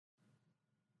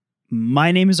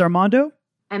My name is Armando.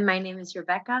 And my name is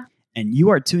Rebecca. And you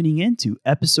are tuning in to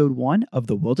episode 1 of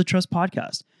the Will to Trust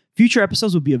podcast. Future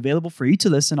episodes will be available for you to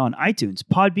listen on iTunes,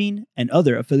 Podbean, and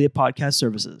other affiliate podcast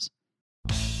services.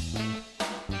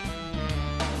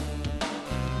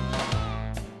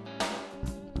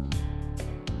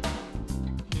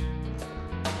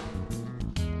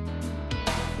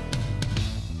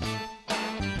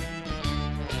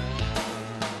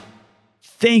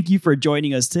 Thank you for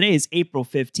joining us. Today is April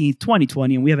 15th,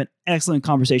 2020, and we have an excellent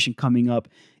conversation coming up.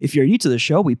 If you're new to the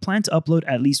show, we plan to upload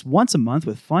at least once a month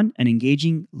with fun and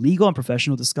engaging legal and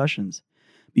professional discussions.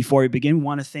 Before we begin, we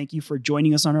want to thank you for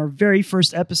joining us on our very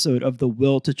first episode of the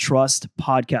Will to Trust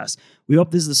podcast. We hope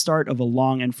this is the start of a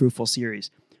long and fruitful series.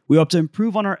 We hope to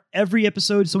improve on our every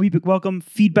episode, so we welcome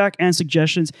feedback and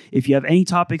suggestions. If you have any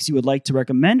topics you would like to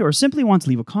recommend or simply want to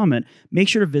leave a comment, make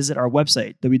sure to visit our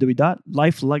website,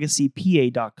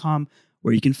 www.lifelegacypa.com,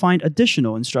 where you can find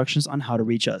additional instructions on how to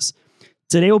reach us.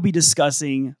 Today, we'll be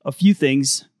discussing a few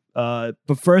things, but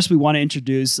first, we want to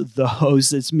introduce the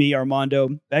host. It's me,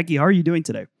 Armando. Becky, how are you doing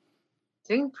today?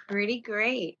 Doing pretty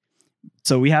great.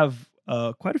 So we have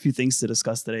quite a few things to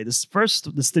discuss today. This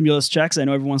first, the stimulus checks. I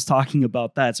know everyone's talking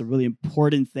about that. It's a really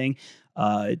important thing.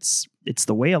 It's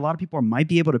the way a lot of people might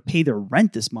be able to pay their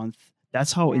rent this month.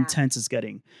 That's how intense it's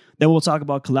getting. Then we'll talk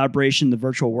about collaboration, the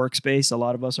virtual workspace. A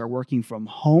lot of us are working from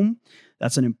home.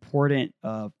 That's an important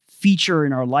feature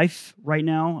in our life right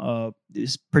now.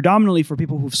 It's predominantly for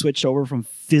people who've switched over from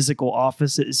physical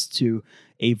offices to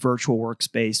a virtual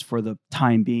workspace for the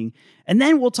time being. And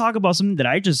then we'll talk about something that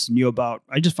I just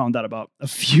found out about a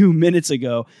few minutes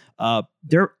ago.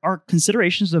 There are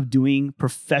considerations of doing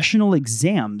professional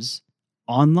exams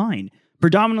online.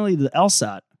 Predominantly the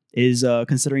LSAT is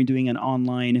considering doing an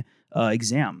online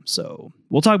exam. So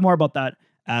we'll talk more about that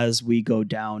as we go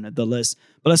down the list.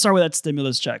 But let's start with that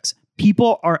stimulus checks.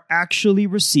 People are actually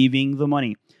receiving the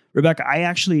money. Rebecca, I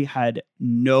actually had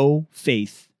no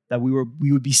faith that we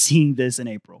would be seeing this in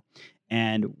April,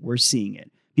 and we're seeing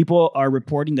it. People are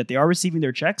reporting that they are receiving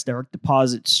their checks, direct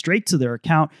deposit straight to their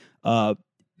account.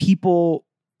 People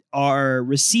are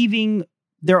receiving.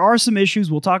 There are some issues.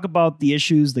 We'll talk about the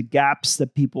issues, the gaps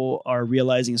that people are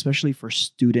realizing, especially for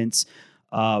students.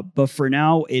 But for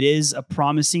now, it is a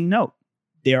promising note.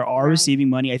 They are receiving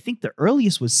money. I think the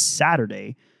earliest was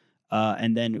Saturday.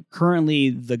 And then currently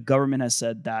the government has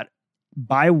said that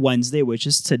by Wednesday, which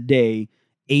is today,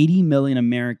 80 million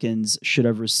Americans should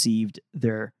have received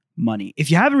their money. If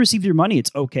you haven't received your money,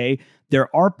 it's okay.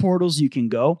 There are portals you can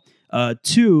go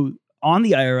to on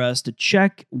the IRS to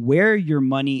check where your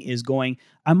money is going.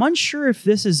 I'm unsure if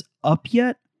this is up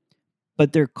yet,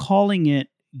 but they're calling it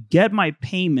Get My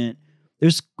Payment.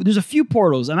 There's a few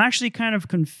portals. I'm actually kind of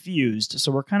confused,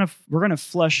 so we're going to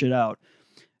flesh it out.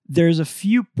 There's a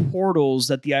few portals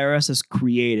that the IRS has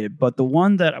created, but the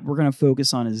one that we're going to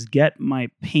focus on is Get My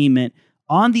Payment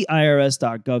on the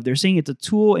IRS.gov. They're saying it's a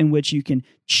tool in which you can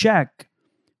check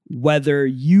whether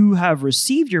you have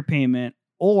received your payment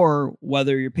or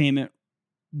whether your payment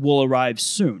will arrive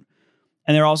soon.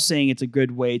 And they're also saying it's a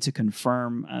good way to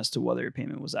confirm as to whether your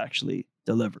payment was actually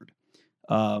delivered.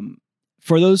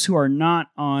 For those who are not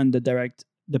on the direct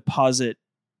deposit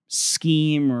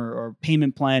scheme or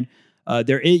payment plan,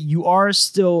 you are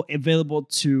still available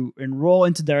to enroll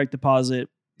into direct deposit.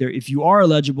 If you are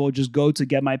eligible, just go to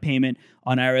Get My Payment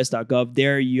on irs.gov.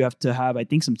 There you have to have, I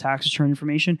think, some tax return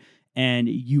information, and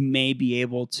you may be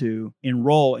able to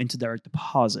enroll into direct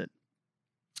deposit.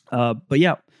 But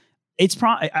yeah,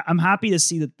 I'm happy to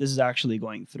see that this is actually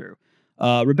going through.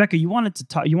 Rebecca, you wanted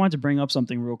to bring up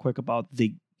something real quick about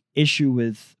the issue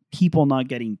with people not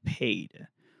getting paid,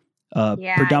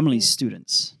 predominantly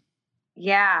students.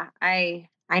 Yeah, I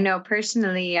know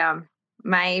personally.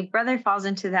 My brother falls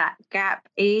into that gap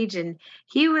age, and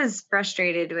he was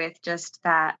frustrated with just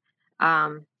that,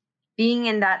 being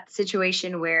in that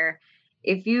situation where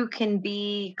if you can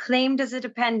be claimed as a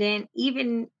dependent,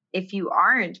 even if you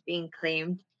aren't being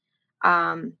claimed,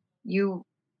 you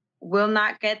will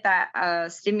not get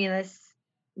that stimulus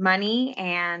money.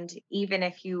 And even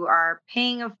if you are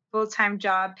paying a full-time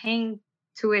job, paying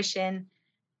tuition,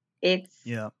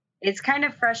 it's kind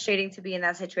of frustrating to be in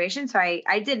that situation. So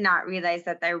I did not realize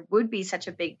that there would be such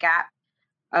a big gap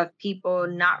of people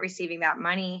not receiving that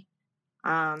money.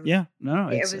 It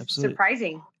was absolutely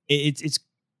surprising. It's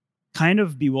kind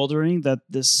of bewildering that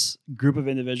this group of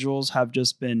individuals have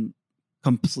just been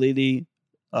completely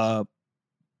been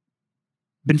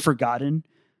forgotten.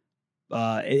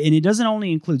 And it doesn't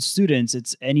only include students.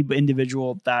 It's any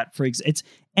individual that, it's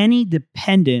any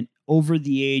dependent over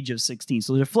the age of 16.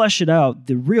 So to flesh it out,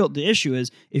 the issue is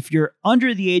if you're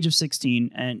under the age of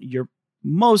 16 and you're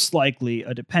most likely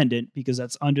a dependent because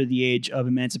that's under the age of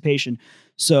emancipation.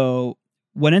 So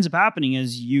what ends up happening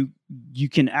is your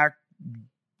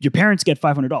parents get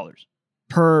 $500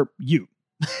 per you.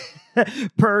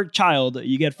 Per child,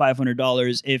 you get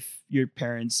 $500 if your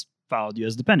parents filed you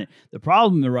as dependent. The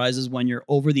problem arises when you're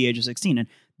over the age of 16. And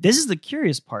this is the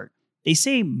curious part. They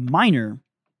say minor,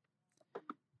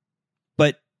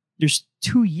 but there's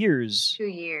 2 years. 2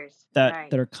 years.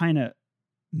 That are kind of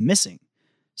missing.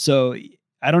 So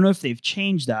I don't know if they've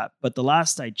changed that, but the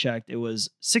last I checked, it was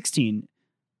 16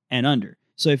 and under.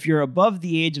 So if you're above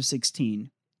the age of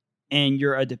 16 and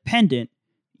you're a dependent,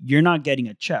 you're not getting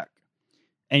a check.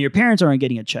 And your parents aren't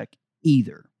getting a check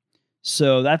either.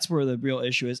 So that's where the real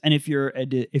issue is. And if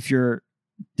you're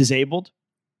disabled,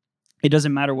 it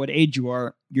doesn't matter what age you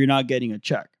are, you're not getting a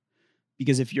check.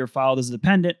 Because if you're filed as a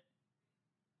dependent,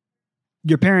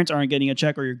 your parents aren't getting a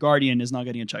check or your guardian is not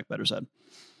getting a check, better said.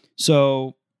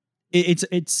 So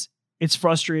it's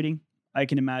frustrating. I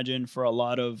can imagine for a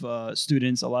lot of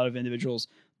students, a lot of individuals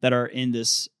that are in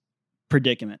this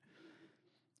predicament.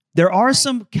 There are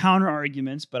some counter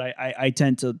arguments, but I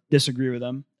tend to disagree with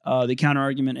them. The counter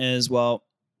argument is, well,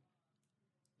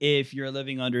 if you're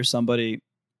living under somebody,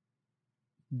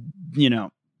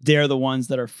 they're the ones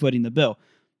that are footing the bill.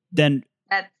 Then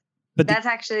that's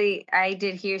actually, I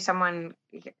did hear someone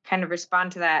kind of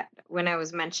respond to that when I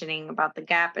was mentioning about the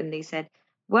gap, and they said,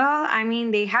 well, I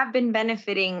mean, they have been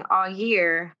benefiting all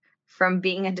year from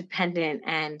being a dependent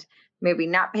and maybe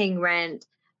not paying rent,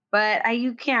 but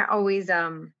you can't always,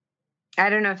 I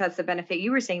don't know if that's the benefit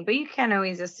you were saying, but you can't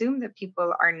always assume that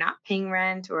people are not paying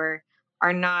rent or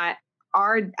are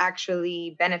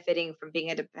actually benefiting from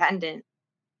being a dependent.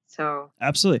 So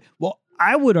absolutely. Well,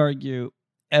 I would argue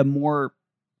a more,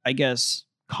 I guess,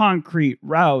 concrete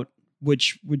route,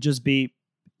 which would just be,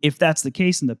 if that's the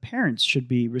case, then the parents should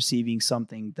be receiving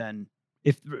something. Then,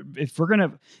 if we're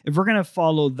gonna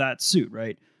follow that suit,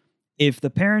 right? If the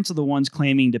parents are the ones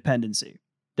claiming dependency,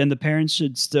 then the parents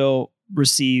should still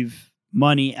receive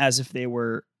money as if they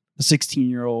were the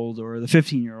 16-year-old or the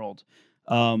 15-year-old.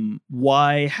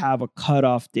 Why have a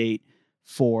cutoff date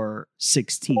for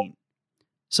 16?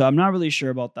 So I'm not really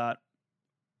sure about that.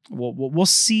 We'll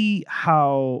see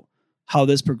how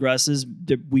this progresses.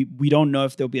 We don't know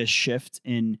if there'll be a shift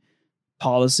in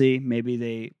policy.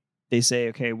 Maybe they say,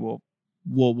 okay,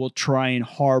 we'll try and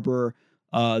harbor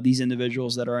these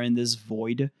individuals that are in this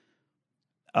void.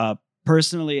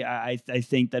 Personally, I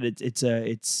think that it's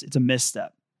a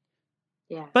misstep.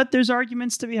 Yeah. But there's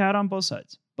arguments to be had on both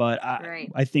sides. But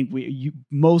I think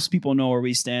most people know where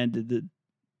we stand.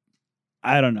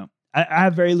 I don't know. I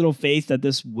have very little faith that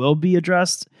this will be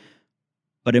addressed,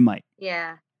 but it might.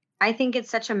 Yeah. I think it's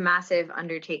such a massive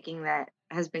undertaking that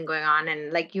has been going on.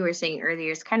 And like you were saying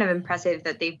earlier, it's kind of impressive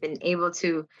that they've been able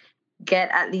to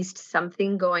get at least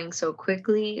something going so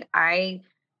quickly. I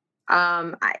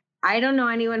don't know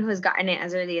anyone who has gotten it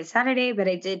as early as Saturday, but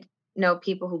I did know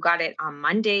people who got it on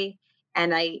Monday.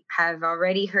 And I have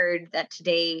already heard that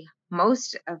today,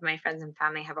 most of my friends and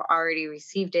family have already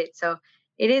received it. So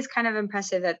it is kind of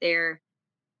impressive that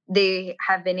they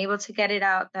have been able to get it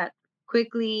out that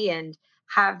quickly and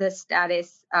have the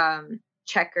status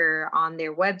checker on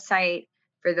their website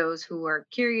for those who are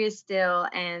curious still.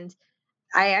 And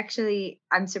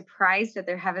I'm surprised that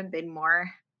there haven't been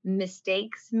more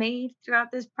mistakes made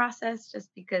throughout this process, just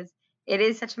because it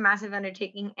is such a massive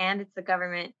undertaking and it's the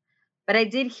government. But I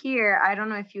did hear, I don't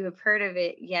know if you have heard of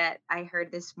it yet, I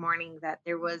heard this morning that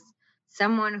there was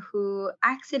someone who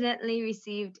accidentally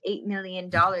received $8 million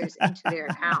into their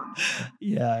account.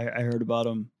 Yeah, I heard about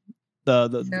him.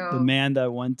 The man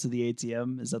that went to the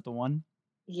ATM, is that the one?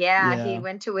 Yeah, he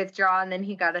went to withdraw and then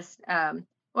he got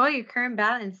your current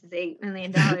balance is $8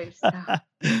 million. So,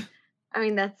 I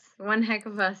mean, that's one heck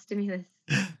of a stimulus.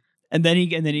 And then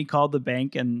he called the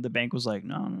bank, and the bank was like,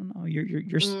 no,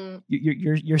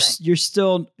 you're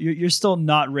still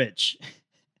not rich.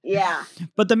 Yeah.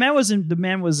 But the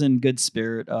man was in good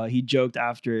spirit. He joked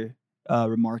after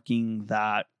remarking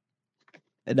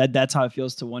that's how it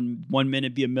feels to one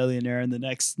minute be a millionaire and the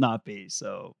next not be.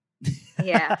 So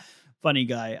yeah. Funny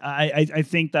guy. I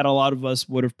think that a lot of us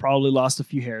would have probably lost a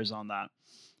few hairs on that.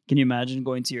 Can you imagine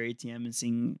going to your ATM and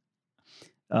seeing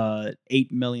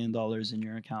 $8 million in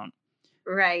your account?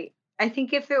 Right. I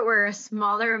think if it were a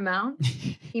smaller amount,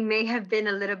 he may have been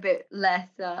a little bit less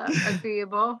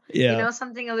agreeable. Yeah.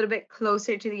 Something a little bit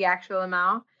closer to the actual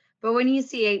amount. But when you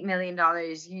see $8 million,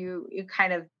 you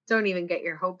kind of don't even get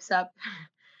your hopes up.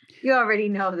 You already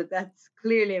know that that's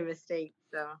clearly a mistake.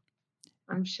 So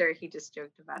I'm sure he just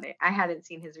joked about it. I hadn't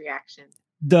seen his reaction.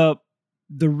 The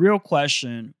real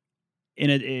question in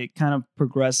it kind of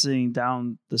progressing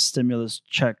down the stimulus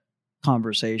check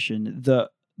conversation, the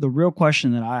real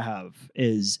question that I have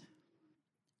is,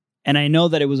 and I know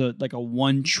that it was a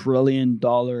 $1 trillion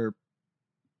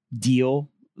deal,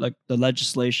 like the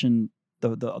legislation,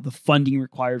 the funding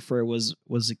required for it was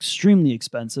extremely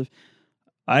expensive.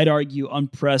 I'd argue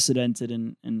unprecedented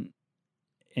in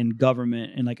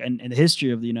government and in the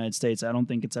history of the United States. I don't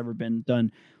think it's ever been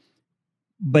done.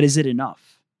 But is it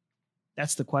enough?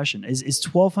 That's the question. Is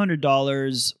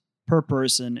 $1,200 per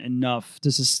person enough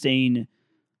to sustain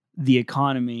the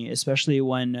economy, especially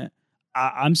when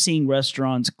I'm seeing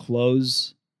restaurants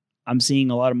close? I'm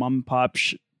seeing a lot of mom and pop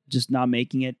just not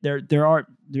making it.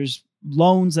 There's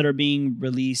loans that are being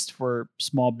released for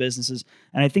small businesses,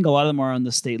 and I think a lot of them are on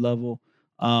the state level.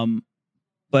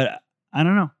 But I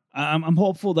don't know. I'm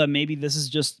hopeful that maybe this is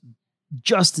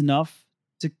just enough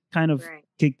to kind of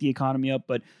kick the economy up,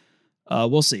 but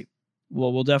we'll see.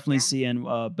 We'll definitely see. And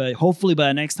but hopefully by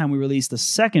the next time we release the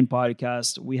second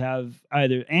podcast, we have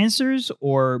either answers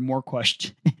or more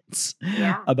questions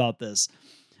about this.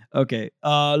 Okay,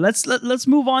 let's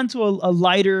move on to a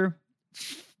lighter,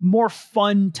 more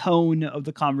fun tone of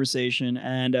the conversation.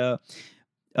 And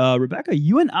Rebecca,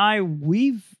 you and I,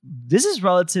 this is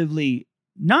relatively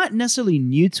not necessarily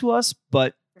new to us,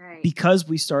 but because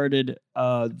we started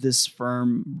this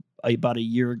firm about a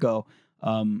year ago,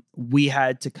 we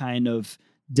had to kind of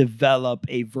develop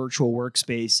a virtual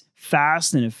workspace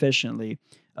fast and efficiently.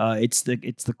 It's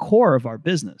the core of our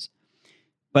business.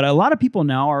 But a lot of people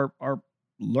now are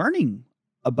learning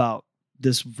about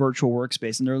this virtual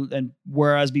workspace, and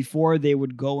whereas before they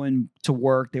would go in to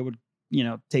work, they would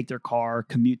take their car,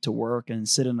 commute to work, and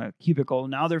sit in a cubicle.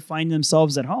 Now they're finding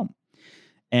themselves at home,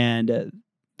 and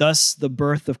thus the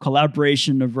birth of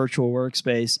collaboration of virtual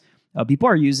workspace. People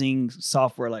are using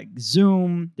software like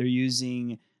Zoom. They're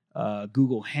using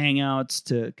Google Hangouts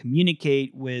to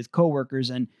communicate with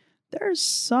coworkers, and there's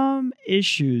some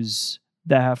issues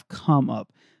that have come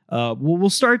up. We'll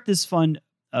start this fun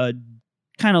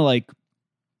kind of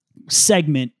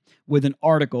segment with an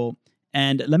article,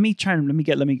 and let me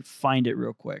find it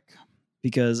real quick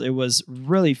because it was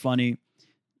really funny,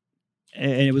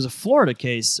 and it was a Florida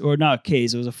case, or not a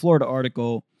case. It was a Florida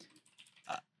article,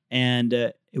 and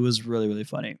it was really, really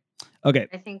funny. Okay.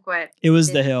 I think it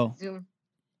was The Hill. Zoom.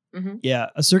 Mm-hmm. Yeah.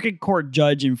 A circuit court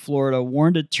judge in Florida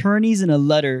warned attorneys in a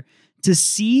letter to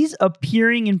cease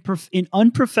appearing in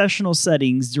unprofessional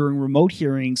settings during remote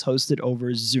hearings hosted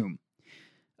over Zoom.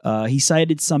 He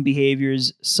cited some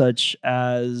behaviors such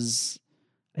as,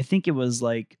 I think it was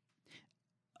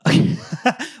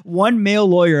one male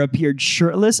lawyer appeared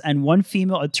shirtless and one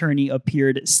female attorney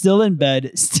appeared still in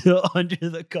bed, still under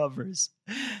the covers.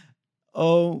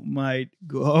 Oh my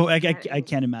God. I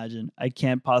can't imagine. I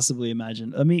can't possibly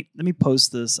imagine. Let me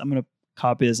post this. I'm going to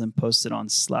copy this and post it on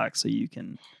Slack so you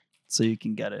can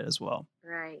get it as well.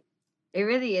 Right. It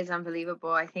really is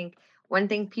unbelievable. I think one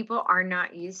thing, people are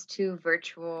not used to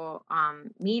virtual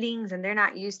meetings, and they're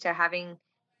not used to having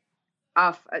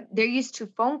they're used to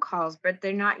phone calls, but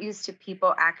they're not used to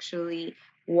people actually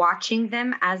watching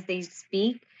them as they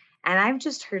speak. And I've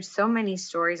just heard so many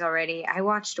stories already. I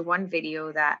watched one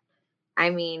video that,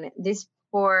 this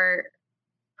poor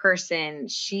person,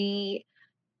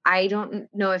 I don't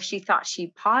know if she thought she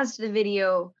paused the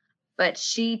video, but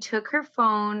she took her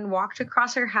phone, walked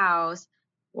across her house,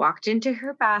 walked into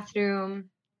her bathroom,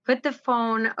 put the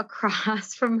phone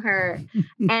across from her,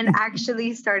 and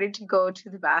actually started to go to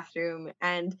the bathroom.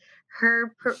 And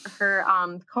her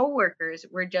coworkers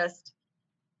were just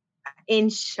in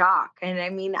shock. And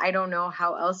I don't know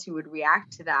how else you would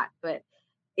react to that, but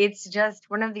it's just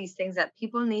one of these things that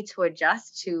people need to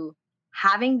adjust to,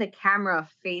 having the camera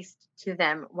faced to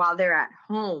them while they're at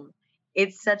home.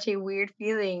 It's such a weird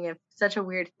feeling, it's such a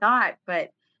weird thought, but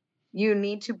you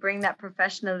need to bring that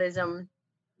professionalism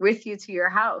with you to your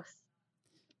house.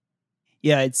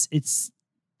 Yeah, I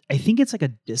think it's like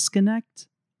a disconnect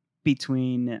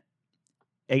between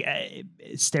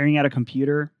staring at a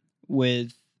computer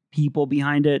with people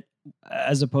behind it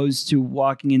as opposed to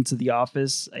walking into the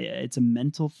office. It's a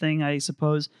mental thing, I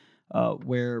suppose,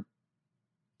 where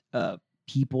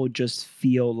people just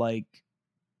feel like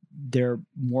they're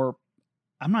more,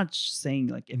 I'm not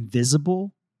saying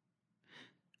invisible.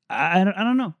 I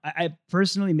don't know. I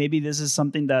personally, maybe this is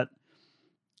something that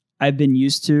I've been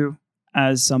used to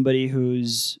as somebody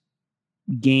who's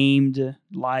gamed,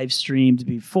 live streamed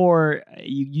before.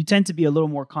 You tend to be a little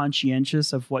more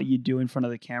conscientious of what you do in front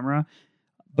of the camera,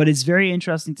 but it's very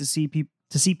interesting to see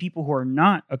people who are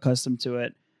not accustomed to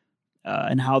it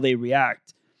and how they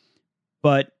react.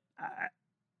 But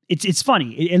it's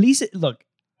funny. At least look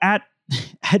at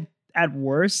at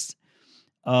worst,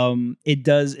 it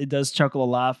does chuckle a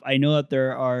laugh. I know that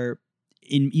there are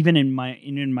even in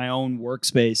my own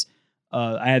workspace,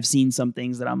 I have seen some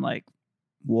things that I'm like,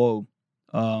 whoa.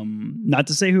 Not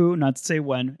to say who, not to say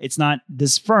when. It's not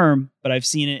this firm, but I've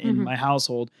seen it in Mhm. my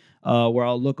household, where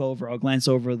I'll glance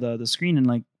over the screen and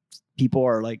like people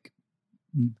are like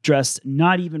dressed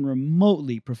not even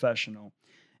remotely professional.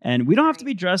 And we don't have to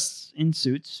Right. be dressed in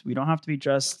suits. We don't have to be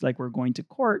dressed like we're going to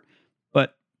court,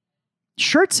 but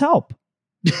shirts help.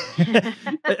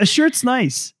 A shirt's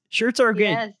nice. Shirts are good.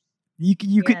 Yes. Yes.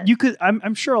 You could.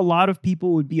 I'm sure a lot of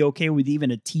people would be okay with even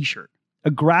a T-shirt,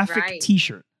 a graphic Right.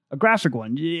 T-shirt, a graphic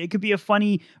one. It could be a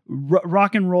funny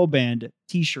rock and roll band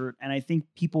T-shirt, and I think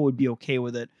people would be okay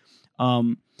with it.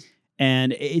 Um,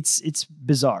 and it's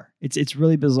bizarre. It's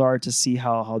really bizarre to see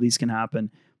how these can happen.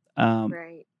 Um,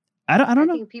 Right. I don't I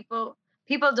know. think people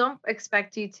don't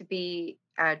expect you to be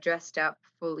dressed up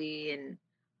fully in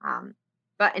um,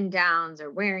 button downs or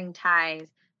wearing ties,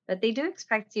 but they do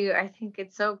expect you. I think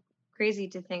it's so crazy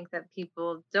to think that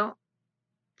people don't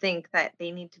think that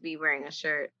they need to be wearing a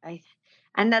shirt.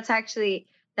 And that's actually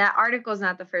that article is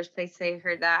not the first place I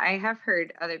heard that. I have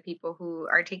heard other people who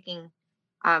are taking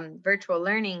virtual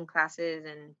learning classes,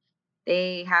 and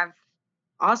they have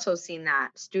also seen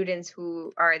that students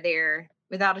who are there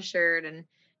without a shirt,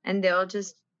 and they'll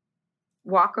just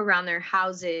walk around their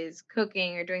houses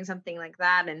cooking or doing something like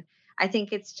that. And I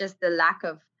think it's just the lack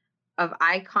of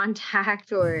eye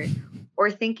contact, or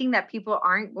thinking that people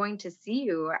aren't going to see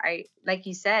you. I Like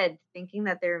you said, thinking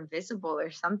that they're invisible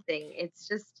or something. It's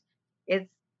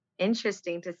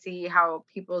interesting to see how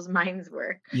people's minds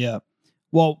work. Yeah.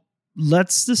 Well,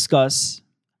 let's discuss.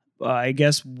 I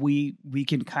guess we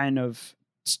can kind of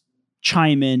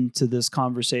chime into this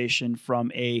conversation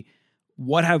from a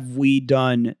what have we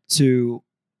done to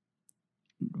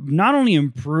not only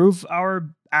improve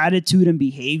our attitude and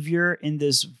behavior in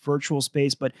this virtual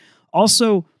space, but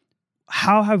also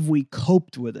how have we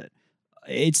coped with it?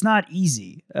 It's not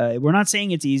easy. We're not saying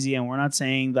it's easy, and we're not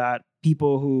saying that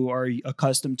people who are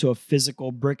accustomed to a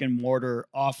physical brick and mortar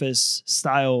office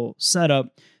style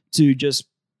setup to just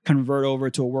convert over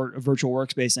to a virtual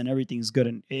workspace and everything's good.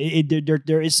 And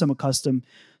there is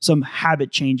some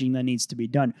habit changing that needs to be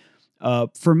done.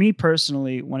 For me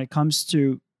personally, when it comes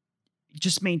to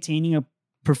just maintaining a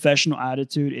professional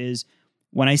attitude, is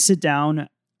when I sit down,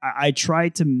 I try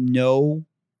to know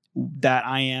that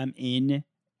I am in,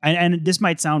 and this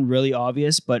might sound really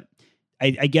obvious, but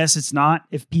I guess it's not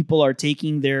if people are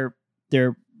taking their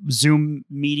Zoom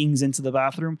meetings into the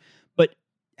bathroom, but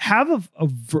have a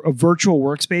virtual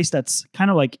workspace that's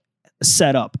kind of like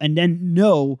set up, and then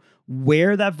know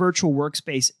where that virtual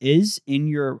workspace is in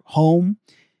your home,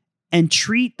 and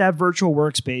treat that virtual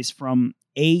workspace from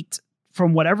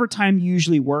whatever time you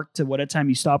usually work to whatever time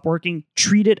you stop working.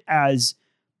 Treat it as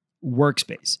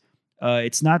workspace.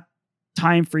 It's not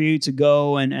time for you to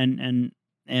go and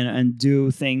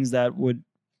do things that would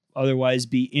otherwise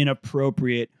be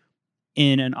inappropriate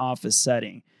in an office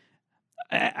setting.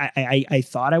 I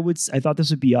thought this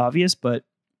would be obvious, but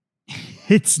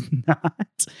it's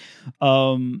not.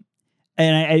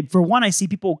 And for one, I see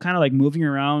people kind of like moving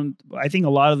around. I think a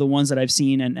lot of the ones that I've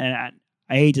seen, and I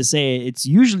hate to say it, it's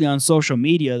usually on social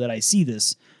media that I see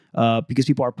this, because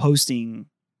people are posting,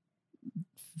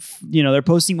 they're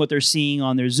posting what they're seeing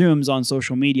on their Zooms on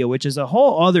social media, which is a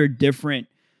whole other different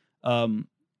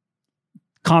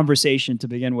conversation to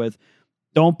begin with.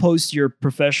 Don't post your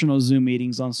professional Zoom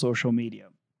meetings on social media.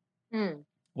 Hmm.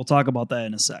 We'll talk about that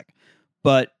in a sec.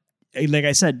 But like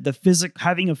I said,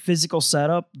 having a physical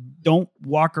setup, don't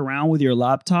walk around with your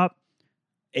laptop.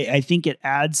 I think it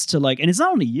adds to and it's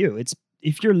not only you, it's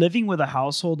if you're living with a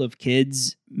household of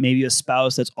kids, maybe a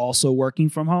spouse that's also working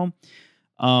from home,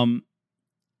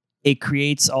 it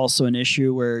creates also an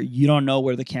issue where you don't know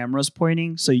where the camera's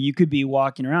pointing. So you could be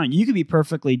walking around, you could be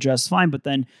perfectly dressed fine, but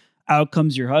then out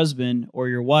comes your husband or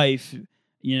your wife,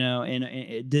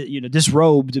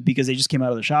 disrobed because they just came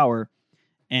out of the shower,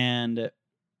 and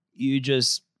you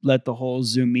just let the whole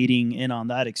Zoom meeting in on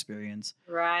that experience.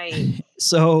 Right.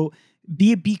 So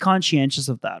be conscientious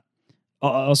of that.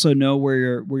 Also know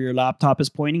where your laptop is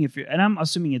pointing. And I'm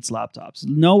assuming it's laptops.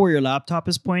 Know where your laptop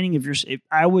is pointing. If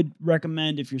I would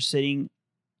recommend, if you're sitting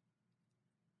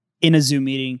in a Zoom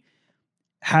meeting,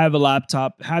 have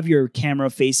your camera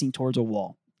facing towards a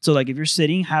wall. So if you're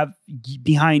sitting, have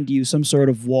behind you some sort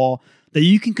of wall that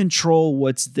you can control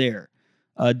what's there.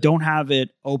 Don't have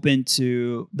it open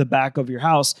to the back of your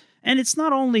house. And it's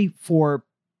not only for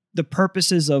the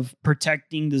purposes of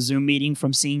protecting the Zoom meeting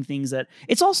from seeing things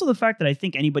it's also the fact that I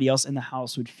think anybody else in the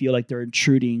house would feel like they're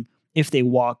intruding if they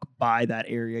walk by that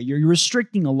area. You're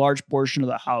restricting a large portion of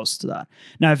the house to that.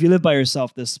 Now, if you live by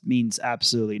yourself, this means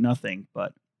absolutely nothing,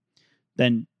 but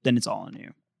then it's all on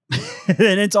you.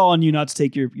 Then it's all on you not to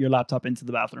take your laptop into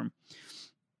the bathroom.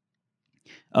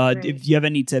 Right. If you have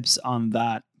any tips on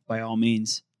that, by all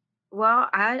means. Well,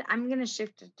 I'm going to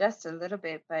shift it just a little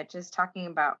bit, but just talking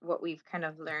about what we've kind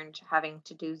of learned having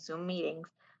to do Zoom meetings.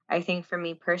 I think for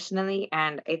me personally,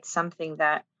 and it's something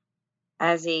that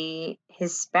as a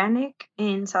Hispanic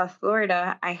in South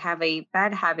Florida, I have a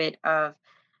bad habit of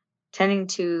tending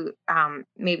to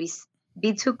maybe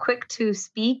be too quick to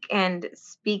speak and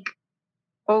speak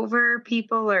over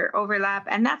people or overlap.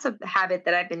 And that's a habit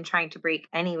that I've been trying to break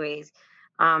anyways.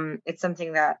 It's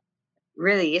something that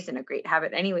really isn't a great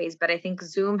habit anyways, but I think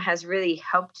Zoom has really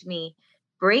helped me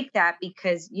break that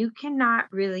because you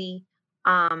cannot really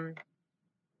um,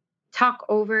 talk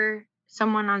over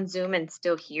someone on Zoom and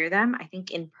still hear them. I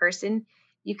think in person,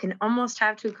 you can almost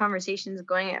have two conversations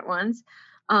going at once.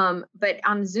 But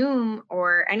on Zoom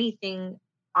or anything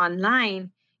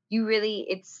online, you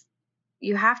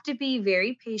have to be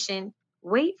very patient,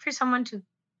 wait for someone to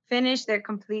finish their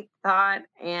complete thought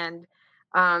and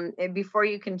before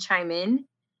you can chime in.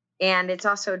 And it's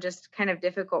also just kind of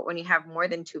difficult when you have more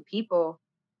than two people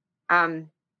um,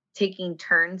 taking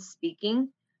turns speaking.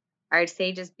 I'd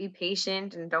say just be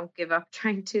patient and don't give up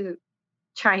trying to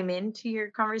chime into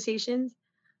your conversations.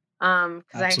 Because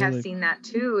I have Absolutely. seen that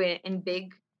too in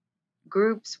big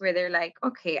groups where they're like,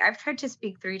 okay, I've tried to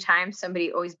speak 3 times,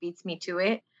 somebody always beats me to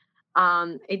it.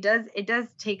 It does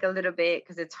take a little bit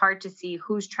because it's hard to see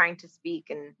who's trying to speak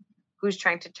and who's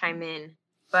trying to chime in.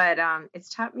 But it's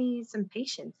taught me some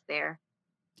patience there.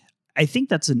 I think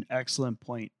that's an excellent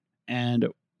point. And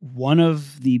one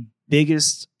of the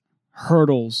biggest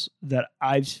hurdles that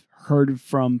I've heard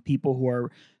from people who are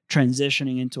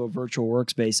transitioning into a virtual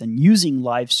workspace and using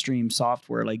live stream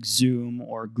software like Zoom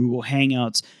or Google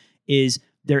Hangouts is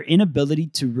their inability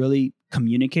to really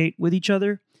communicate with each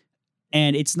other.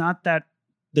 And it's not that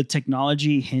the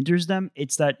technology hinders them,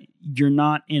 it's that you're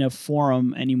not in a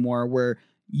forum anymore where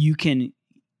you can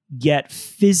get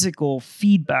physical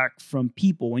feedback from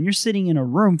people. When you're sitting in a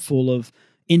room full of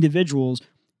individuals,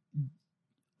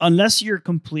 unless you're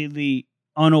completely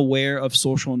unaware of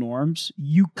social norms,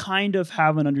 you kind of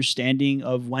have an understanding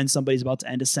of when somebody's about to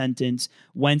end a sentence,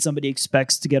 when somebody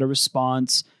expects to get a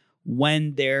response,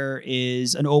 when there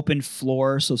is an open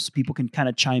floor so people can kind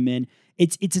of chime in.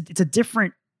 It's a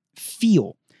different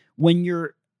feel when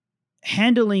you're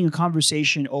handling a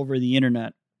conversation over the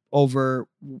internet, over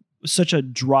such a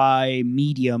dry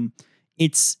medium.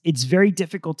 It's very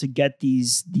difficult to get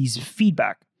these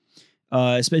feedback.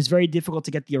 It's very difficult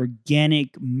to get the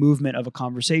organic movement of a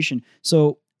conversation.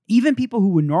 So even people who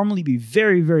would normally be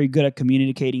very, very good at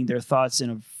communicating their thoughts in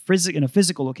a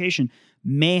physical location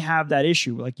may have that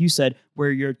issue, like you said, where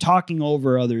you're talking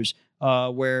over others,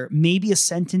 where maybe a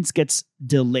sentence gets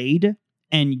delayed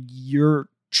and you're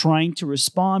trying to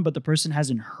respond, but the person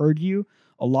hasn't heard you.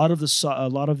 A lot of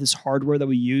this hardware that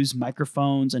we use,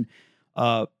 microphones, and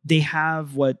they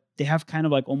have kind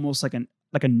of like almost like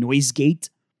a noise gate.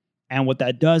 And what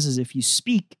that does is if you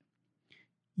speak,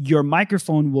 your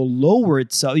microphone will lower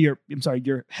itself. Your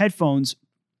headphones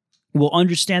will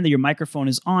understand that your microphone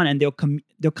is on, and they'll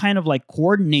kind of like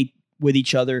coordinate with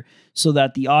each other so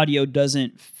that the audio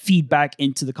doesn't feed back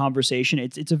into the conversation.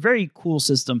 It's a very cool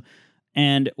system.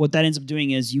 And what that ends up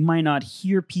doing is you might not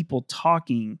hear people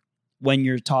talking when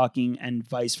you're talking and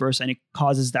vice versa, and it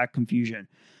causes that confusion.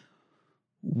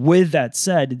 With that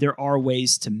said, there are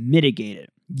ways to mitigate it.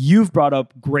 You've brought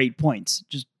up great points.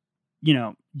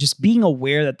 Just being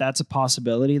aware that that's a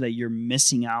possibility, that you're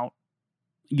missing out.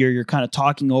 You're kind of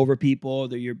talking over people,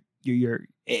 that you're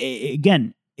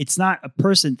again, it's not a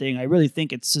person thing. I really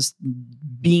think it's just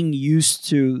being used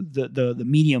to the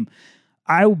medium.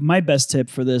 My best tip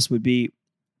for this would be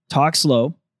talk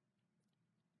slow,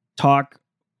 talk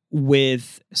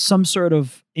with some sort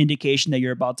of indication that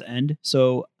you're about to end.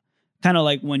 So kind of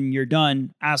like when you're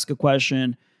done, ask a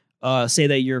question, say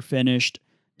that you're finished.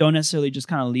 Don't necessarily just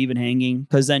kind of leave it hanging,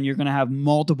 because then you're going to have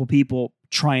multiple people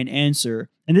try and answer.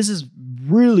 And this is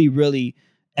really, really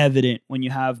evident when you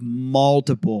have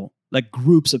multiple like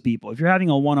groups of people. If you're having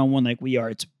a one-on-one like we are,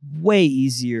 it's way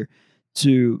easier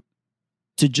to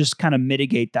just kind of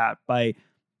mitigate that by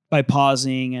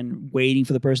pausing and waiting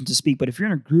for the person to speak. But if you're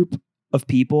in a group of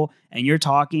people and you're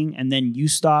talking and then you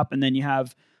stop and then you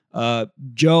have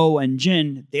Joe and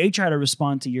Jin, they try to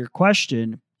respond to your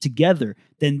question together,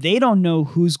 then they don't know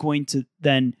who's going to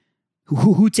then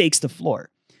who takes the floor.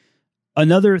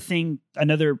 Another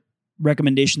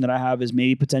recommendation that I have is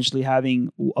maybe potentially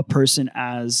having a person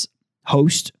as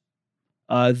host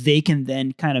they can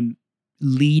then kind of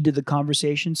lead the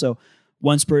conversation. So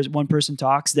once one person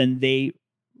talks, then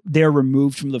they're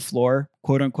removed from the floor,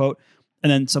 quote unquote,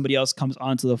 and then somebody else comes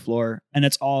onto the floor, and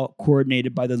it's all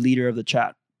coordinated by the leader of the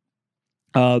chat.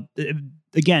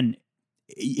 Again,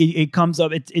 it comes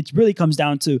up. It really comes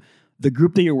down to the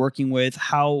group that you're working with,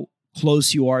 how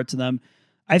close you are to them.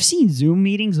 I've seen Zoom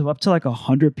meetings of up to like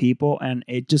 100 people, and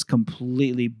it just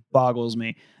completely boggles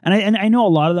me. And I know a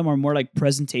lot of them are more like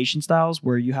presentation styles,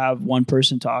 where you have one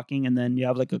person talking and then you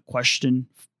have like a question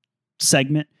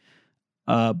segment.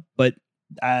 But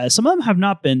some of them have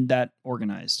not been that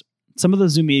organized. Some of the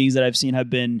Zoom meetings that I've seen have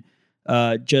been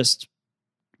just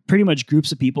pretty much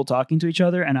groups of people talking to each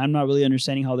other, and I'm not really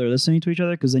understanding how they're listening to each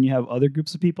other, because then you have other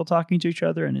groups of people talking to each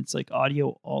other, and it's like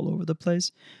audio all over the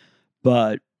place.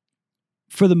 But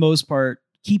for the most part,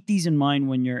 keep these in mind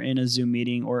when you're in a Zoom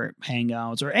meeting or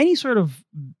Hangouts or any sort of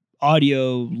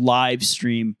audio live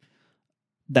stream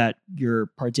that you're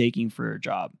partaking for your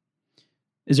job.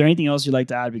 Is there anything else you'd like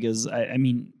to add? Because I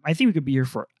mean, I think we could be here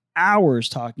for hours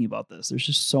talking about this. There's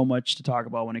just so much to talk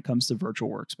about when it comes to virtual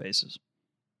workspaces.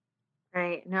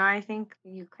 Right. No, I think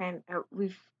you can.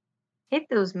 We've hit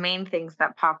those main things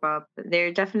that pop up.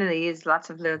 There definitely is lots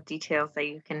of little details that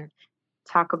you can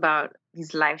talk about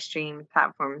these live stream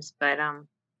platforms. But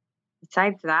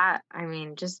besides that, I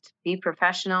mean, just be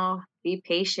professional, be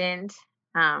patient.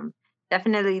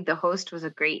 Definitely, the host was a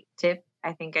great tip.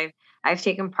 I think I've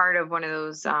taken part of one of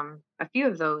those, a few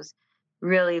of those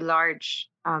really large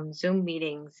Zoom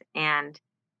meetings, and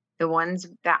the ones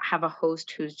that have a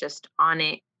host who's just on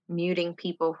it, muting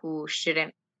people who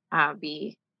shouldn't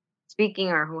be speaking,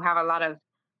 or who have a lot of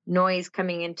noise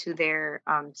coming into their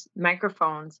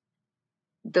microphones.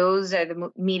 Those are the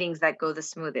meetings that go the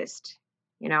smoothest.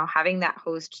 Having that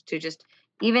host to just,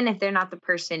 even if they're not the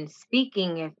person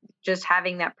speaking, if just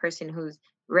having that person who's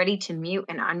ready to mute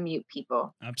and unmute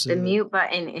people. Absolutely. The mute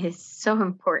button is so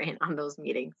important on those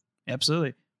meetings.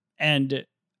 Absolutely. And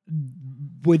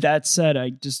with that said,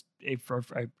 I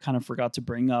kind of forgot to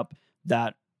bring up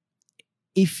that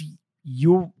if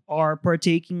you are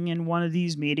partaking in one of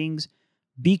these meetings,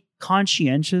 be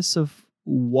conscientious of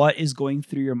what is going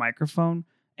through your microphone.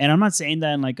 And I'm not saying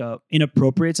that in like a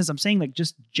inappropriate sense. I'm saying like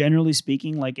just generally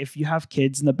speaking, like if you have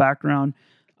kids in the background,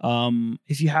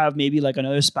 if you have maybe like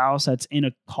another spouse that's in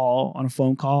a call, on a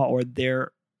phone call, or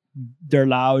they're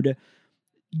loud,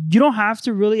 you don't have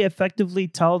to really effectively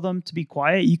tell them to be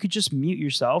quiet. You could just mute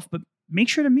yourself, but make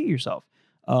sure to mute yourself.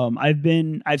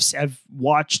 I've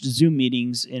watched Zoom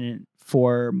meetings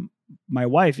for my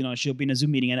wife. She'll be in a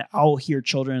Zoom meeting and I'll hear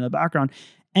children in the background,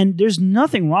 and there's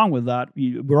nothing wrong with that.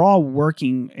 We're all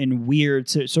working in weird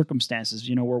circumstances,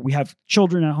 where we have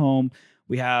children at home,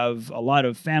 we have a lot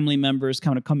of family members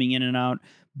kind of coming in and out,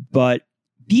 but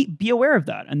be aware of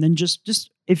that. And then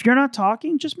just if you're not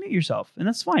talking, just mute yourself, and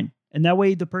that's fine. And that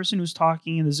way, the person who's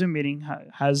talking in the Zoom meeting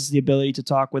has the ability to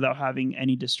talk without having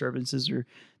any disturbances or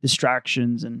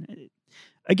distractions. And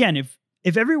again,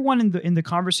 if everyone in the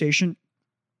conversation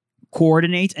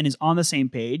coordinates and is on the same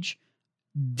page,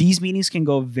 these meetings can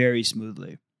go very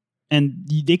smoothly, and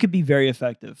they could be very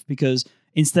effective, because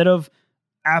instead of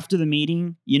after the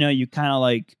meeting, you kind of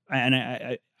like, and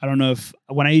I don't know if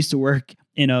when I used to work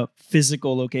in a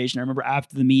physical location, I remember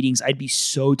after the meetings, I'd be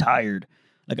so tired.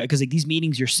 Because these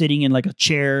meetings, you're sitting in like a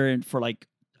chair and for like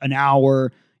an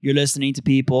hour, you're listening to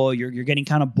people, you're getting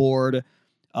kind of bored.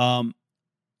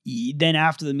 Then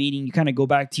after the meeting, you kind of go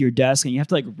back to your desk and you have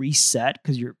to like reset,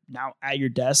 because you're now at your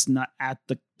desk, not at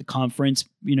the conference,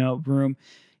 room.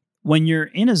 When you're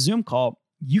in a Zoom call,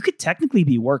 you could technically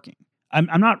be working.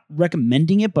 I'm not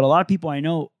recommending it, but a lot of people I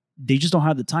know, they just don't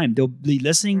have the time. They'll be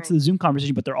listening to the Zoom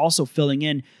conversation, but they're also filling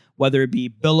in, whether it be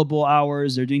billable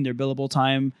hours, they're doing their billable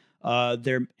time,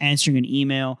 they're answering an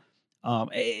email.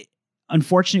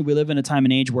 Unfortunately, we live in a time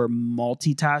and age where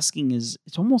multitasking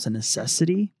it's almost a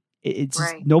necessity. It's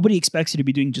just, nobody expects you to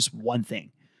be doing just one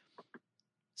thing.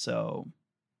 So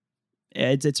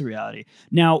it's a reality.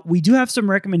 Now, we do have some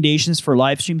recommendations for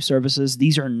live stream services.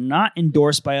 These are not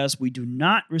endorsed by us. We do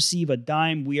not receive a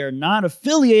dime. We are not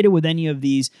affiliated with any of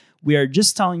these. We are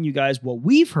just telling you guys what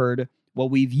we've heard,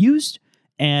 what we've used,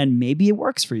 and maybe it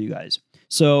works for you guys.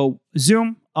 So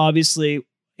Zoom, obviously,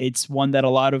 it's one that a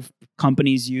lot of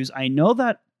companies use. I know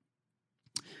that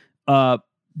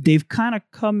they've kind of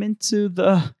come into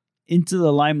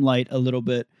the limelight a little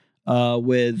bit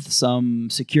with some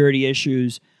security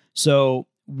issues. So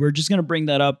we're just going to bring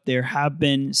that up. There have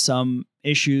been some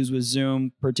issues with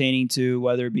Zoom pertaining to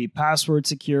whether it be password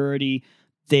security.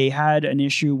 They had an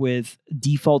issue with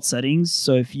default settings.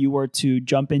 So if you were to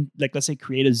jump in, like let's say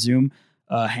create a Zoom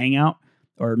hangout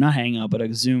or not Hangout, but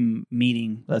a Zoom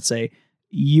meeting, let's say,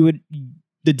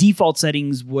 the default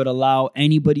settings would allow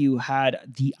anybody who had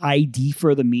the ID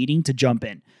for the meeting to jump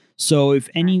in. So if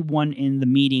anyone in the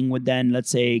meeting would then, let's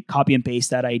say, copy and paste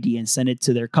that ID and send it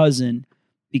to their cousin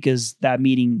because that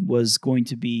meeting was going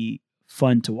to be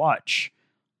fun to watch,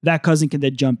 that cousin can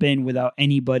then jump in without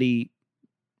anybody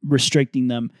restricting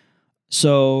them.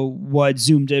 So what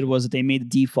Zoom did was that they made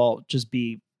the default just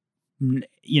be,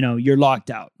 you're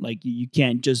locked out. Like you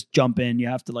can't just jump in. You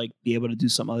have to like be able to do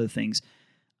some other things.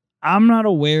 I'm not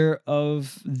aware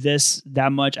of this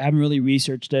that much. I haven't really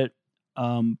researched it.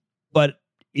 But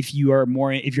if you're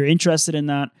interested in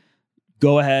that,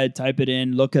 go ahead, type it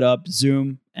in, look it up,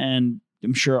 Zoom, and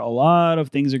I'm sure a lot of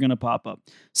things are going to pop up.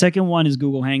 Second one is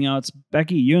Google Hangouts.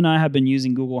 Becky, you and I have been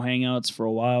using Google Hangouts for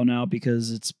a while now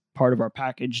because it's part of our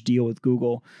package deal with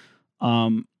Google.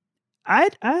 I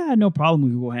had no problem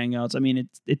with Google Hangouts. I mean,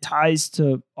 it ties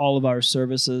to all of our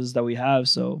services that we have,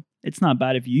 so it's not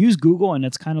bad. If you use Google and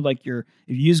it's kind of like if you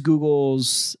use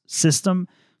Google's system,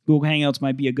 Google Hangouts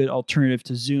might be a good alternative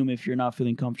to Zoom if you're not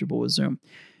feeling comfortable with Zoom.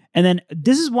 And then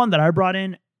this is one that I brought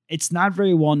in. It's not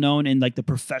very well known in like the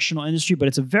professional industry, but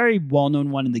it's a very well known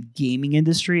one in the gaming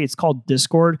industry. It's called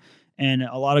Discord, and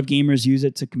a lot of gamers use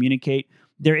it to communicate.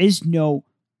 There is no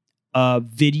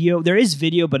video. There is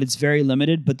video, but it's very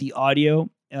limited. But the audio,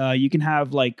 you can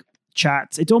have like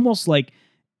chats. It's almost like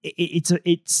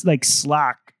it's like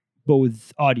Slack, but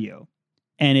with audio,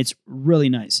 and it's really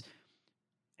nice.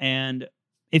 And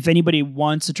if anybody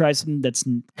wants to try something that's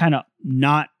kind of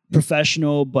not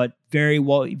professional, but very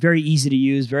easy to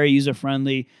use, very user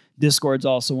friendly, Discord's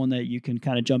also one that you can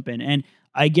kind of jump in. And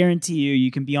I guarantee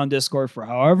you can be on Discord for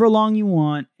however long you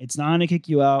want. It's not going to kick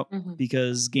you out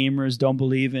because gamers don't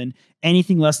believe in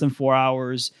anything less than 4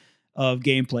 hours of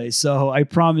gameplay. So I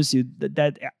promise you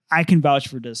that I can vouch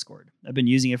for Discord. I've been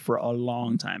using it for a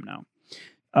long time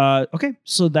now. Okay,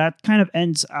 so that kind of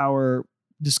ends our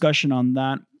discussion on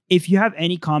that. If you have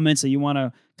any comments that you want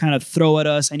to kind of throw at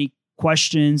us, any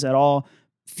questions at all,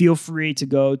 feel free to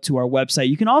go to our website.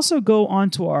 You can also go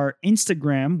onto our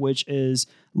Instagram, which is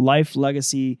Life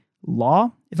Legacy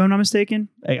Law, if I'm not mistaken.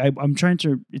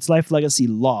 It's Life Legacy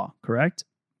Law, correct?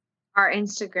 Our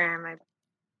Instagram.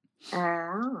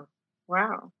 Oh,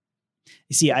 wow.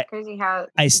 You see, it's crazy how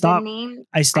I stopped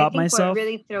What myself.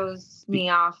 really throws me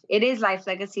off, it is Life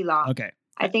Legacy Law. Okay.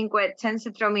 I think what tends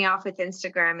to throw me off with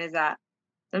Instagram is that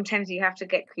sometimes you have to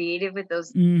get creative with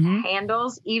those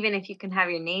handles, even if you can have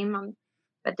your name on.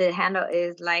 But the handle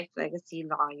is Life Legacy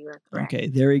Law. You are correct. Okay,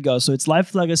 there we go. So it's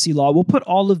Life Legacy Law. We'll put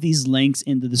all of these links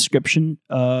in the description,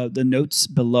 the notes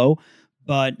below.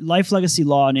 But Life Legacy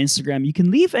Law on Instagram. You can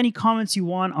leave any comments you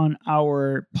want on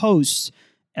our posts.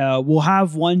 We'll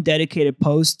have one dedicated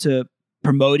post to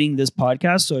promoting this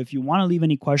podcast. So if you want to leave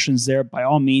any questions there, by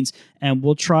all means, and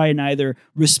we'll try and either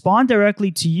respond directly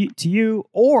to you,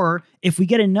 or if we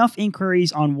get enough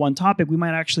inquiries on one topic, we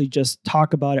might actually just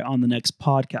talk about it on the next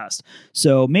podcast.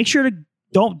 So make sure to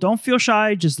don't feel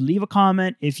shy. Just leave a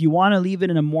comment. If you want to leave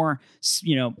it in a more,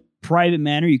 private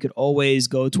manner, you could always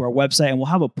go to our website, and we'll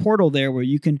have a portal there where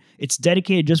it's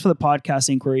dedicated just for the podcast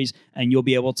inquiries, and you'll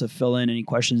be able to fill in any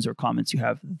questions or comments you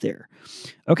have there.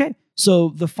 Okay. So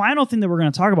the final thing that we're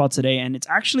going to talk about today, and it's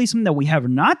actually something that we have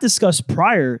not discussed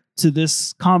prior to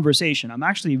this conversation. I'm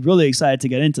actually really excited to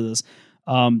get into this.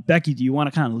 Becky, do you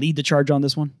want to kind of lead the charge on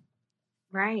this one?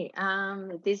 Right.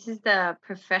 This is the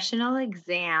professional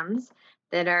exams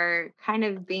that are kind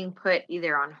of being put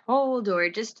either on hold or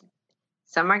just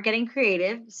some are getting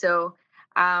creative. So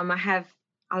I have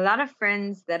a lot of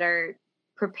friends that are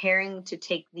preparing to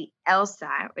take the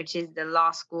LSAT, which is the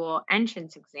law school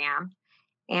entrance exam.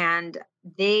 And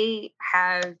they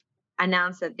have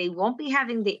announced that they won't be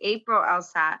having the April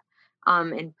LSAT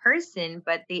in person,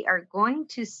 but they are going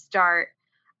to start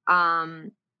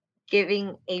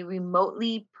giving a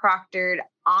remotely proctored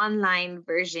online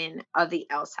version of the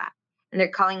LSAT. And they're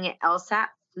calling it LSAT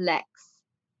Flex.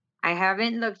 I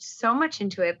haven't looked so much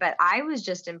into it, but I was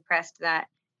just impressed that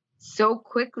so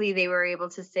quickly they were able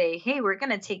to say, hey, we're going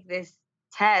to take this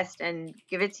test and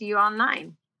give it to you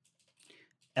online.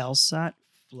 LSAT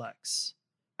Flex.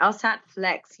 LSAT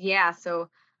Flex. Yeah. So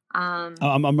I'm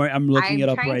looking it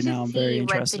up right now. I'm very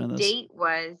interested in this. What the date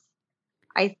was.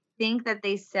 I think that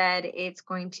they said it's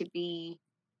going to be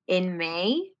in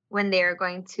May when they're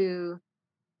going to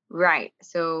write.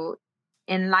 So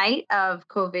in light of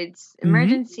COVID's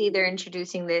emergency, they're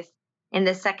introducing this in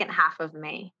the second half of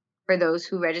May for those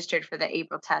who registered for the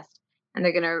April test. And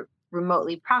they're going to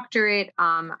remotely proctor it.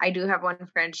 I do have one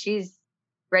friend. She's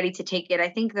ready to take it. I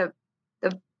think the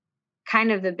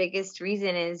kind of the biggest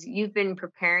reason is you've been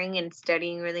preparing and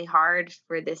studying really hard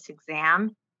for this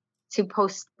exam. To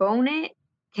postpone it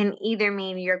can either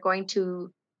mean you're going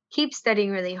to keep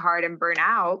studying really hard and burn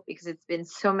out because it's been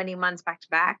so many months back to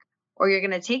back, or you're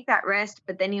going to take that rest,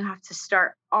 but then you have to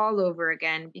start all over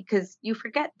again because you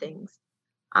forget things.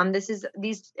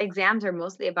 These exams are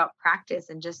mostly about practice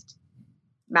and just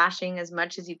mashing as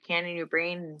much as you can in your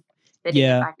brain and spitting it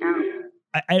Yeah. back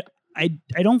out.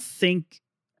 I don't think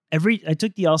I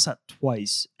took the LSAT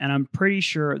twice, and I'm pretty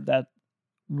sure that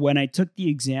when I took the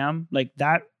exam, like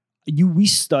that, we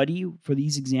study for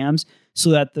these exams so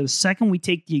that the second we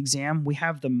take the exam, we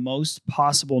have the most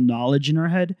possible knowledge in our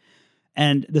head.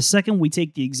 And the second we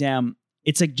take the exam,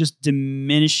 it's like just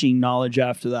diminishing knowledge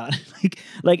after that.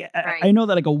 Right. I know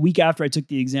that like a week after I took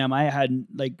the exam, I had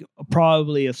like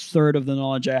probably a third of the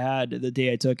knowledge I had the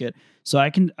day I took it. So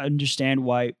I can understand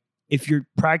why if you're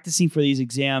practicing for these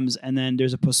exams and then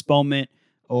there's a postponement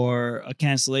or a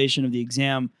cancellation of the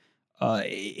exam,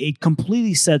 it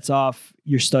completely sets off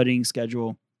your studying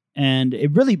schedule, and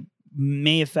it really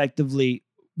may effectively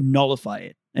nullify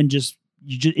it and it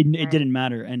Right. didn't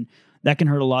matter, and that can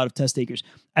hurt a lot of test takers.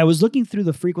 I was looking through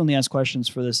the frequently asked questions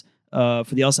for this for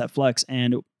the LSAT Flex,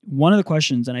 and one of the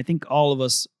questions, and I think all of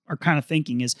us are kind of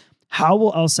thinking, is how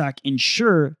will LSAC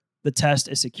ensure the test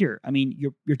is secure? I mean,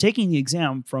 you're taking the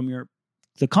exam from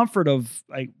the comfort of,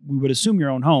 we would assume,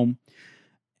 your own home.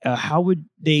 How would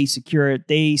they secure it?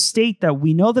 They state that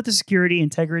we know that the security,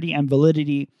 integrity, and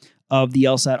validity of the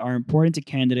LSAT are important to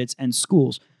candidates and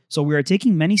schools. So we are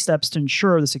taking many steps to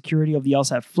ensure the security of the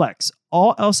LSAT Flex.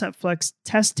 All LSAT Flex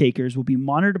test takers will be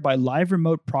monitored by live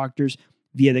remote proctors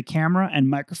via the camera and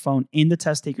microphone in the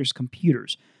test takers'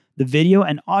 computers. The video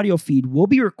and audio feed will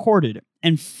be recorded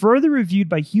and further reviewed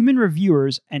by human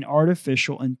reviewers and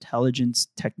artificial intelligence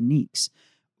techniques.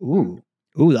 Ooh,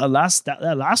 that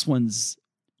last one's,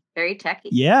 Very techy.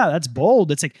 yeah, that's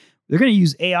bold. It's like they're going to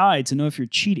use AI to know if you're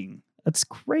cheating. That's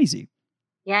crazy.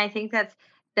 Yeah, I think that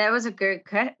was a good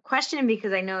question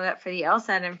because I know that for the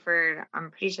LSAT and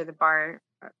I'm pretty sure the bar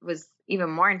was even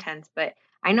more intense, but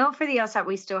I know for the LSAT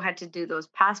we still had to do those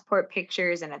passport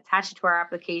pictures and attach it to our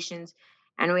applications,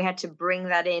 and we had to bring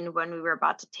that in when we were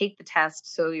about to take the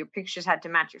test. So your pictures had to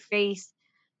match your face.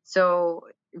 So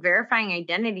verifying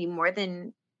identity more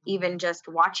than even just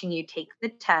watching you take the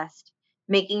test,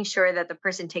 making sure that the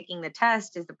person taking the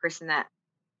test is the person that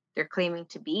they're claiming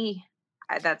to be.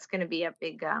 That's going to be a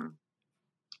big one.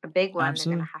 They're going to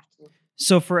Absolutely. have to.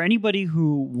 So for anybody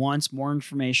who wants more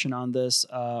information on this,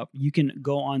 you can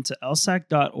go on to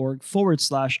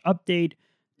lsac.org/update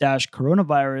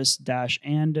coronavirus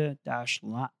and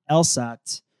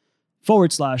LSAT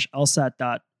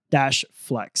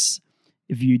 /LSAT.flex.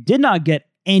 If you did not get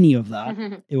any of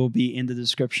that, it will be in the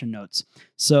description notes.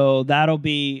 So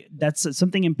that's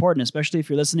something important, especially if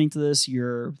you're listening to this,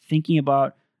 you're thinking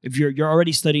about, if you're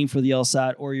already studying for the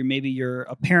LSAT, or you're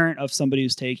a parent of somebody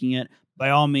who's taking it. By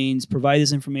all means, provide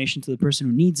this information to the person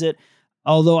who needs it.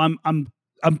 Although I'm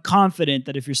confident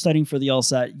that if you're studying for the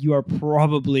LSAT, you are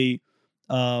probably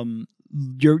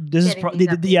this is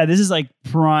this is like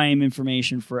prime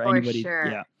information for anybody.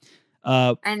 Sure.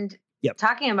 Yeah. And yep.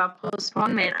 Talking about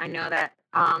postponement, I know that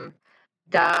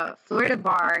the Florida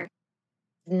bar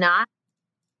not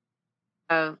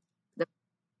of the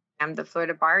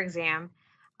Florida bar exam.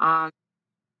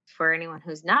 For anyone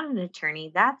who's not an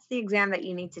attorney, that's the exam that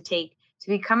you need to take to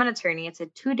become an attorney. It's a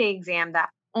 2-day exam that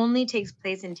only takes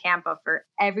place in Tampa for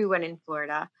everyone in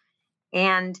Florida,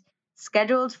 and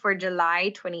scheduled for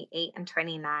July 28 and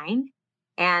 29.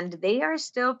 And they are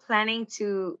still planning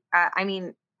to,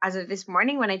 as of this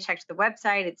morning, when I checked the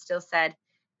website, it still said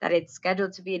that it's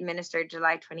scheduled to be administered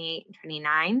July 28 and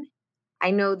 29.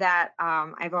 I know that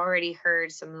I've already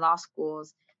heard some law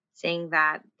schools saying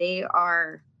that they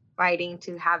are fighting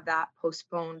to have that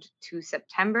postponed to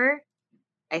September.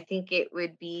 I think it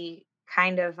would be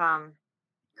kind of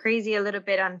crazy, a little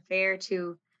bit unfair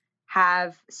to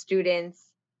have students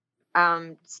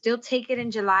still take it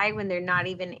in July when they're not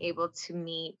even able to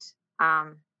meet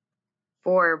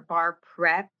for bar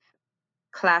prep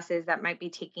classes that might be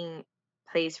taking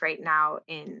place right now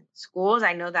in schools.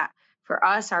 I know that for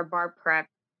us, our bar prep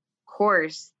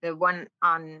course, the one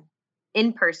on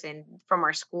in person from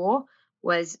our school,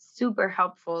 was super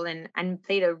helpful and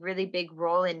played a really big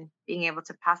role in being able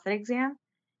to pass that exam.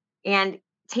 And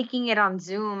taking it on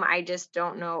Zoom, I just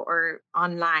don't know, or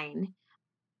online,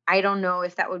 I don't know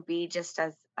if that would be just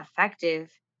as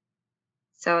effective.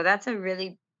 So that's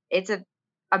it's a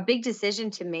big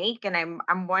decision to make, and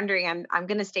I'm wondering, I'm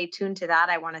going to stay tuned to that.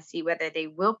 I want to see whether they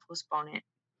will postpone it.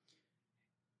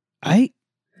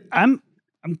 I'm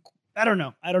I'm I don't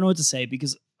know. I don't know what to say,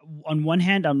 because on one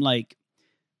hand, I'm like,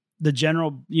 the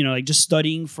general, like just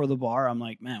studying for the bar. I'm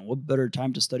like, man, what better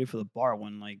time to study for the bar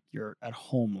when like you're at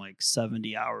home like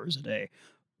 70 hours a day.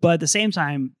 But at the same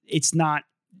time, it's not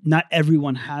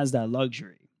everyone has that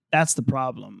luxury. That's the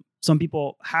problem. Some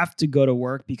people have to go to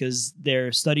work because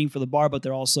they're studying for the bar, but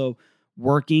they're also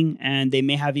working, and they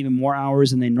may have even more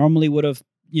hours than they normally would have,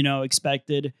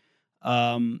 expected.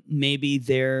 Maybe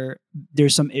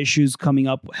there's some issues coming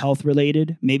up health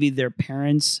related. Maybe their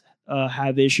parents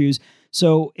have issues.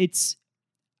 So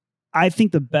I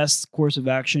think the best course of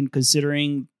action,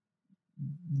 considering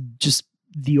just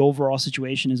the overall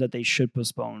situation, is that they should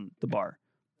postpone the bar.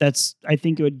 I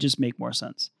think it would just make more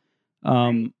sense.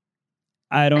 Right.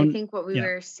 I don't. think what we Yeah,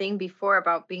 were saying before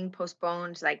about being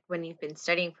postponed, like when you've been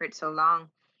studying for it so long,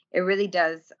 it really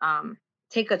does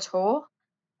take a toll.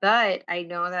 But I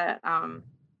know that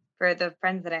for the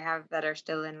friends that I have that are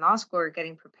still in law school or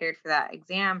getting prepared for that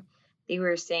exam, they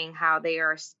were saying how they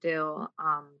are still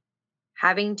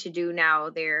having to do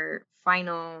now their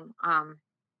final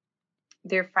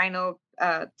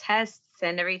tests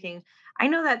and everything. I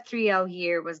know that 3L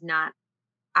year was not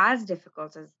as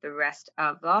difficult as the rest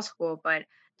of law school, but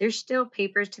there's still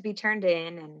papers to be turned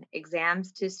in and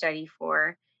exams to study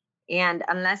for. And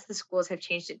unless the schools have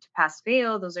changed it to pass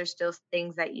fail, those are still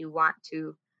things that you want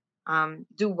to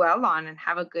do well on and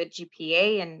have a good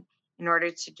GPA, and in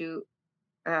order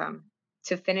um,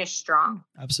 to finish strong.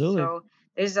 absolutely. So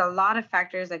there's a lot of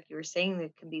factors, like you were saying,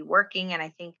 that can be working. And I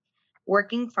think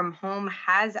working from home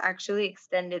has actually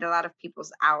extended a lot of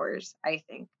people's hours, I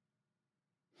think.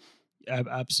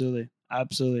 Absolutely,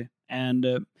 absolutely.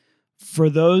 And for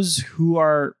those who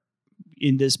are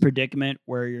in this predicament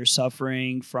where you're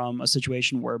suffering from a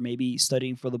situation where maybe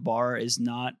studying for the bar is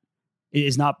not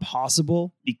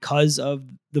possible because of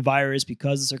the virus,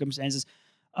 because of the circumstances,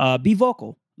 be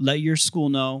vocal. Let your school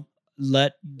know.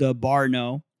 Let the bar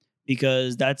know,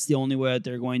 because that's the only way that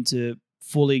they're going to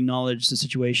fully acknowledge the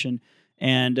situation.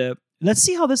 And let's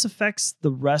see how this affects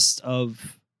the rest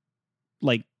of,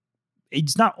 like,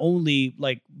 it's not only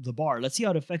like the bar. Let's see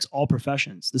how it affects all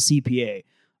professions, the CPA,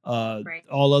 Right.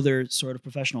 all other sort of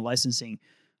professional licensing.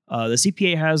 The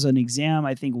CPA has an exam,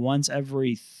 I think, once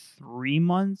every 3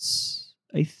 months.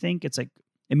 I think it's like,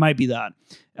 it might be that.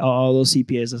 All those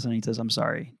CPAs listening to this, I'm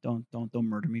sorry. Don't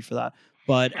murder me for that.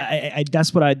 But I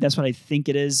that's what I think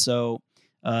it is. So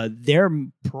they're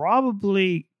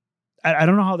probably, I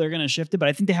don't know how they're going to shift it, but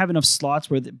I think they have enough slots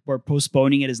where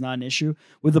postponing it is not an issue.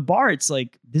 With the bar, it's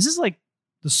like, this is like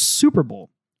the Super Bowl,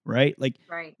 right? Like,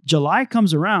 Right. July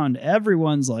comes around,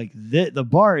 everyone's like, the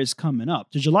bar is coming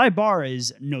up. The July bar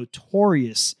is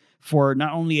notorious for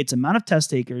not only its amount of test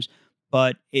takers,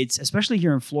 but it's, especially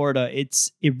here in Florida,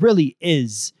 it really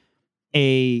is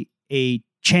a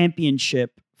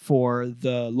championship for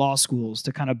the law schools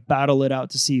to kind of battle it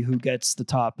out to see who gets the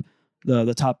top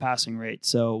passing rate.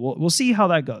 So we'll see how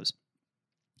that goes.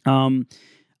 I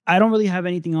don't really have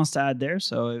anything else to add there.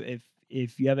 So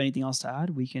if you have anything else to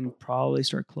add, we can probably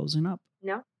start closing up.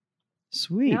 No,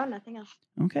 Sweet. no, nothing else.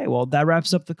 Okay, well, that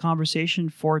wraps up the conversation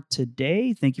for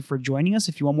today. Thank you for joining us.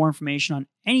 If you want more information on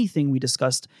anything we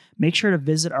discussed, make sure to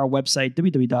visit our website,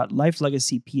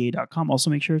 www.lifelegacypa.com. Also,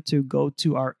 make sure to go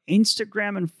to our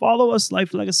Instagram and follow us,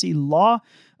 Life Legacy Law.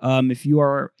 If you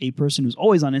are a person who's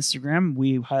always on Instagram,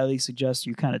 we highly suggest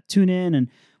you kind of tune in. And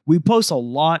we post a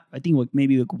lot, I think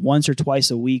maybe once or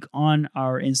twice a week on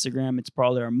our Instagram. It's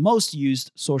probably our most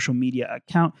used social media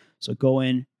account. So go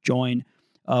in, join.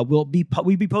 We'll be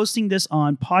posting this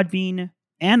on Podbean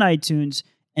and iTunes,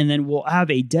 and then we'll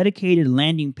have a dedicated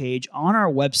landing page on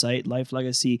our website,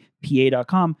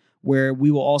 lifelegacypa.com, where we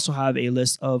will also have a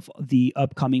list of the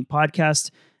upcoming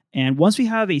podcasts. And once we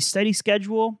have a steady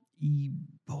schedule,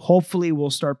 hopefully we'll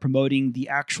start promoting the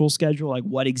actual schedule, like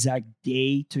what exact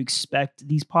day to expect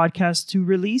these podcasts to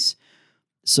release.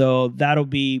 So that'll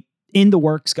be in the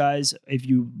works, guys. If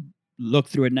you look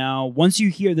through it now, once you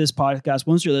hear this podcast,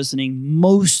 once you're listening,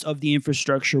 most of the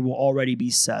infrastructure will already be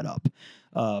set up.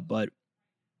 But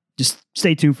just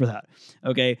stay tuned for that.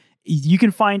 Okay. You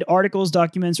can find articles,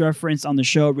 documents referenced on the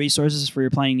show, resources for your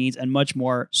planning needs, and much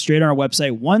more straight on our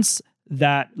website once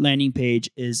that landing page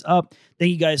is up.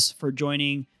 Thank you guys for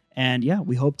joining. And yeah,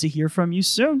 we hope to hear from you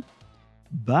soon.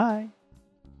 Bye.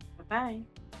 Bye.